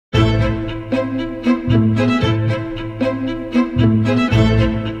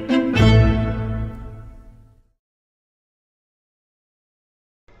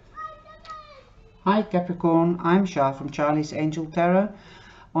Hi Capricorn, I'm Char from Charlie's Angel Tarot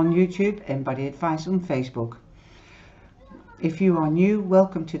on YouTube and Body Advice on Facebook. If you are new,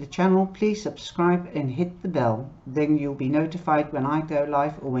 welcome to the channel. Please subscribe and hit the bell. Then you'll be notified when I go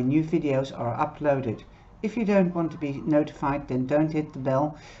live or when new videos are uploaded. If you don't want to be notified, then don't hit the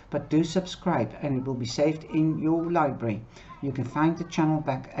bell, but do subscribe and it will be saved in your library. You can find the channel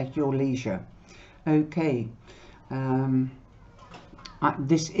back at your leisure. Okay.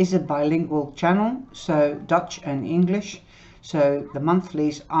 This is a bilingual channel, so Dutch and English. So the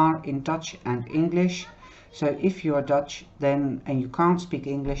monthlies are in Dutch and English. So if you are Dutch then and you can't speak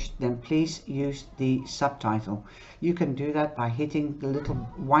English, then please use the subtitle. You can do that by hitting the little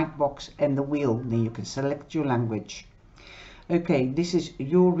white box and the wheel. Then you can select your language. Okay, this is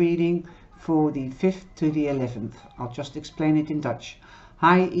your reading for the 5th to the 11th. I'll just explain it in Dutch.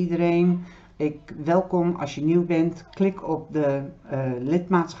 Hi iedereen. Welkom als je nieuw bent. Klik op de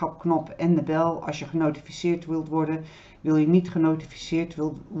lidmaatschapknop en de bel als je genotificeerd wilt worden. Wil je niet genotificeerd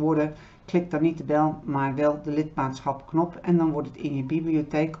worden, klik dan niet de bel, maar wel de lidmaatschapknop en dan wordt het in je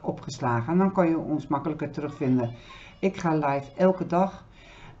bibliotheek opgeslagen. En dan kan je ons makkelijker terugvinden. Ik ga live elke dag,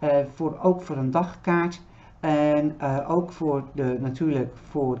 ook voor een dagkaart. En ook natuurlijk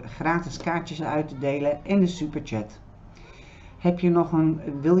voor gratis kaartjes uit te delen en de superchat.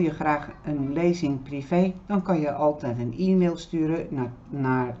 Wil je graag een lezing privé, dan kan je altijd een e-mail sturen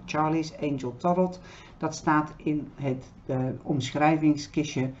naar CharliesAngelTarot. Dat staat in het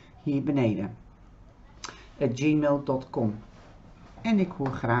omschrijvingskistje hier beneden. gmail.com. En ik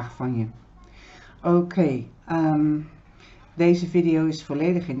hoor graag van je. Oké, deze video is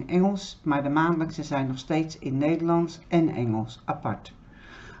volledig in Engels, maar de maandelijkse zijn nog steeds in Nederlands en Engels apart.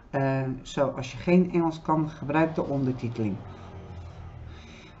 Als je geen Engels kan, gebruik de ondertiteling.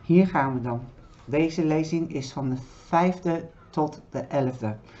 Hier gaan we dan. Deze lezing is van de 5e tot de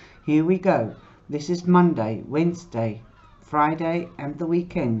 11e. Here we go. This is Monday, Wednesday, Friday and the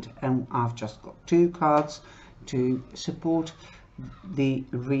weekend. And I've just got 2 cards to support the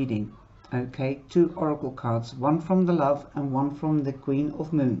reading. Okay, 2 oracle cards. One from the Love and one from the Queen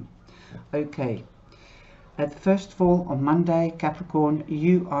of Moon. Okay. First of all, on Monday, Capricorn,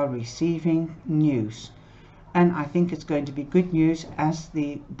 you are receiving news. And I think it's going to be good news as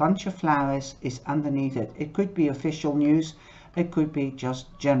the bunch of flowers is underneath it. It could be official news. It could be just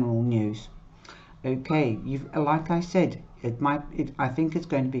general news. Okay, like I said, I think it's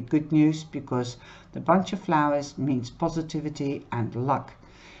going to be good news because the bunch of flowers means positivity and luck.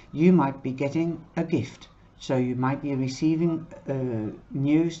 You might be getting a gift. So you might be receiving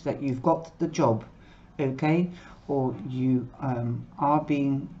news that you've got the job. Okay, or you are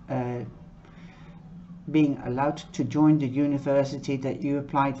being allowed to join the university that you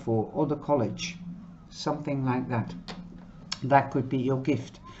applied for or the college, something like that. That could be your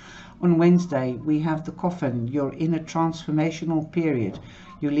gift. On Wednesday we have the Coffin. You're in a transformational period.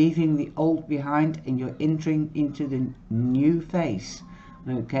 You're leaving the old behind and you're entering into the new phase.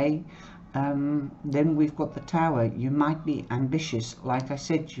 Okay, then we've got the Tower. You might be ambitious. Like I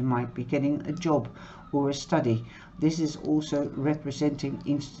said, you might be getting a job or a study. This is also representing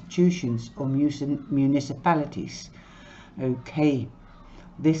institutions or municipalities. Okay,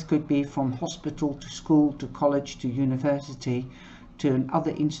 this could be from hospital to school to college to university to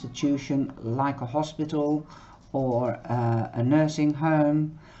another institution like a hospital or a nursing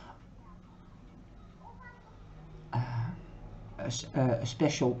home, a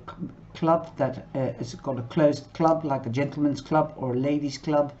special club that is got a closed club like a gentleman's club or a ladies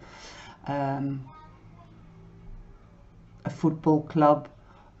club, a football club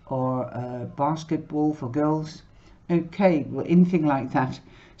or basketball for girls. Okay, well, anything like that.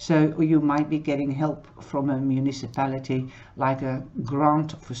 So you might be getting help from a municipality like a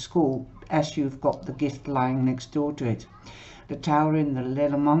grant for school as you've got the gift lying next door to it. The Tower in the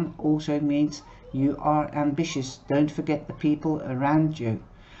Lenormand also means you are ambitious. Don't forget the people around you,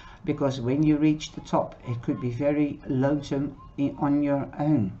 because when you reach the top it could be very lonesome on your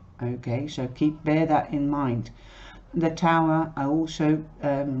own. Okay, so bear that in mind. The Tower, I also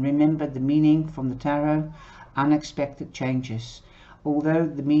remember the meaning from the tarot, unexpected changes. Although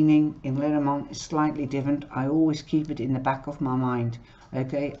the meaning in Lenormand is slightly different, I always keep it in the back of my mind.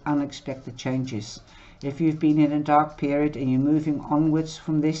 Okay, unexpected changes. If you've been in a dark period and you're moving onwards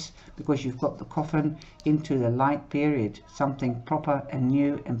from this because you've got the Coffin into the light period, something proper and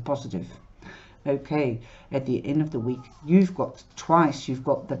new and positive. Okay, at the end of the week you've got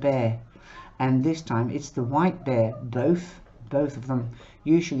the Bear, and this time it's the white bear, both of them.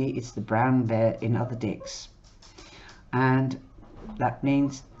 Usually it's the brown bear in other decks, and that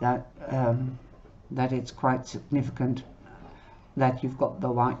means that that it's quite significant that you've got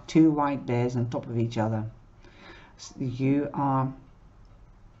the two white bears on top of each other. You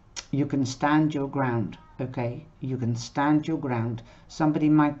can stand your ground, okay? You can stand your ground. Somebody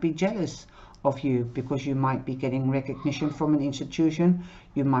might be jealous of you because you might be getting recognition from an institution.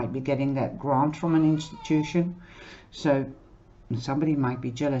 You might be getting that grant from an institution. So somebody might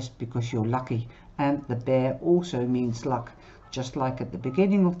be jealous because you're lucky. And the bear also means luck, just like at the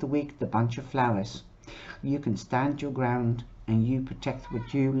beginning of the week, the bunch of flowers. You can stand your ground and you protect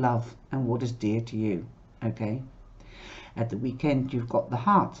what you love and what is dear to you, okay? At the weekend, you've got the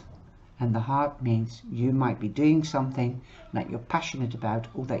heart. And the heart means you might be doing something that you're passionate about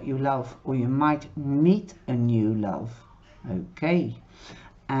or that you love, or you might meet a new love. Okay.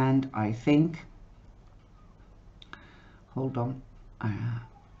 And I think, hold on,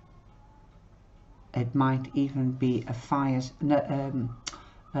 it might even be a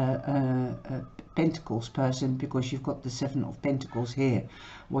Pentacles person, because you've got the Seven of Pentacles here.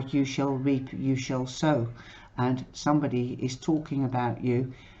 What you shall reap, you shall sow. And somebody is talking about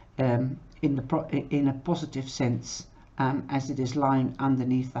you in a positive sense, as it is lying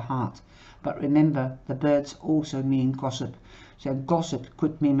underneath the heart. But remember, the birds also mean gossip. So gossip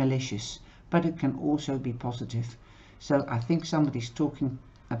could be malicious, but it can also be positive. So I think somebody's talking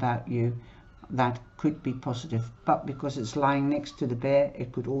about you that could be positive, but because it's lying next to the bear,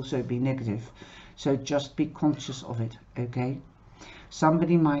 it could also be negative. So just be conscious of it, okay?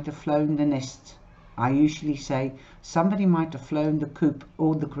 Somebody might have flown the nest. I usually say somebody might have flown the coop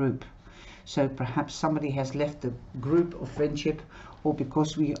or the group. So perhaps somebody has left the group of friendship, or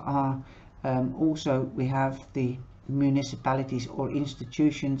because we are we have the municipalities or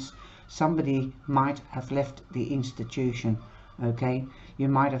institutions, somebody might have left the institution, okay? You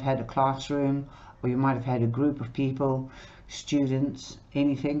might have had a classroom, or you might have had a group of people, students,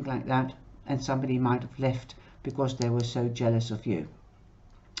 anything like that, and somebody might have left because they were so jealous of you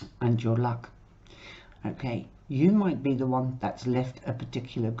and your luck. Okay, you might be the one that's left a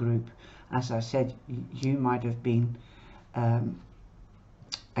particular group. As I said, you might have been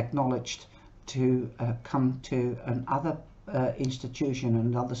acknowledged to come to another institution,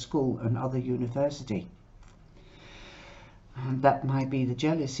 another school, another university. And that might be the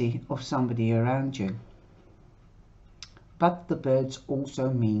jealousy of somebody around you. But the birds also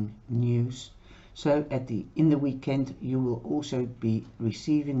mean news. So in the weekend, you will also be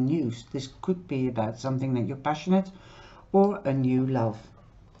receiving news. This could be about something that you're passionate, or a new love,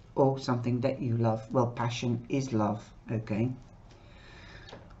 or something that you love. Well, passion is love, okay?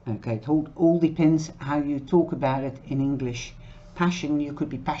 Okay, it all depends how you talk about it in English. Passion, you could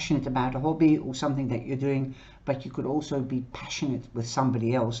be passionate about a hobby or something that you're doing, but you could also be passionate with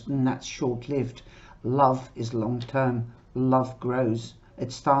somebody else, and that's short-lived. Love is long-term. Love grows.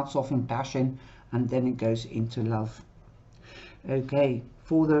 It starts off in passion, and then it goes into love. Okay,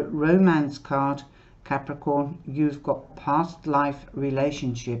 for the romance card, Capricorn, you've got past life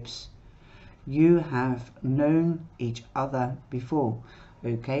relationships. You have known each other before.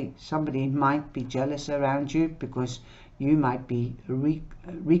 Okay, somebody might be jealous around you because you might be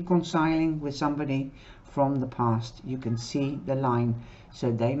reconciling with somebody from the past. You can see the line,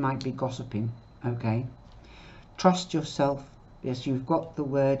 so they might be gossiping. Okay, trust yourself. Yes, you've got the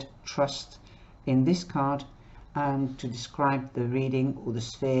word trust in this card to describe the reading or the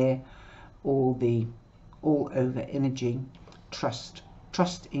sphere or the all over energy. Trust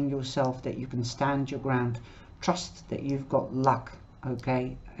in yourself that you can stand your ground. Trust that you've got luck,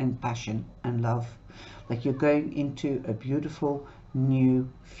 okay, and passion and love, like you're going into a beautiful new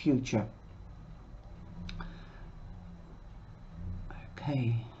future.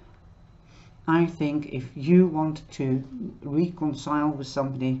 Okay, I think if you want to reconcile with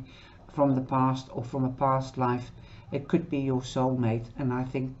somebody from the past or from a past life, it could be your soulmate, and I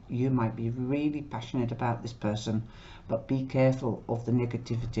think you might be really passionate about this person, but be careful of the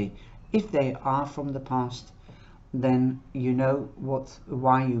negativity. If they are from the past, then you know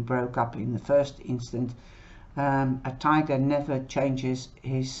why you broke up in the first instant. A tiger never changes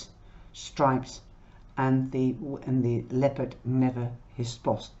his stripes, and the leopard never his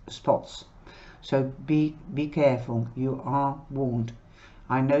spots. So be careful. You are warned.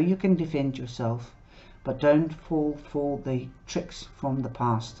 I know you can defend yourself, but don't fall for the tricks from the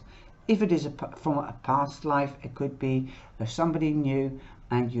past. If it is from a past life, it could be somebody new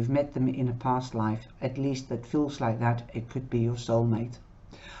and you've met them in a past life, at least that feels like that. It could be your soulmate.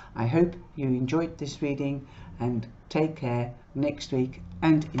 I hope you enjoyed this reading, and take care next week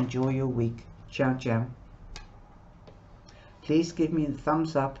and enjoy your week. Ciao, ciao. Please give me a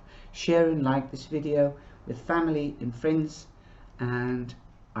thumbs up, share and like this video with family and friends, and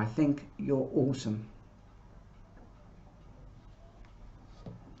I think you're awesome.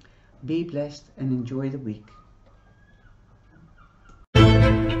 Be blessed and enjoy the week.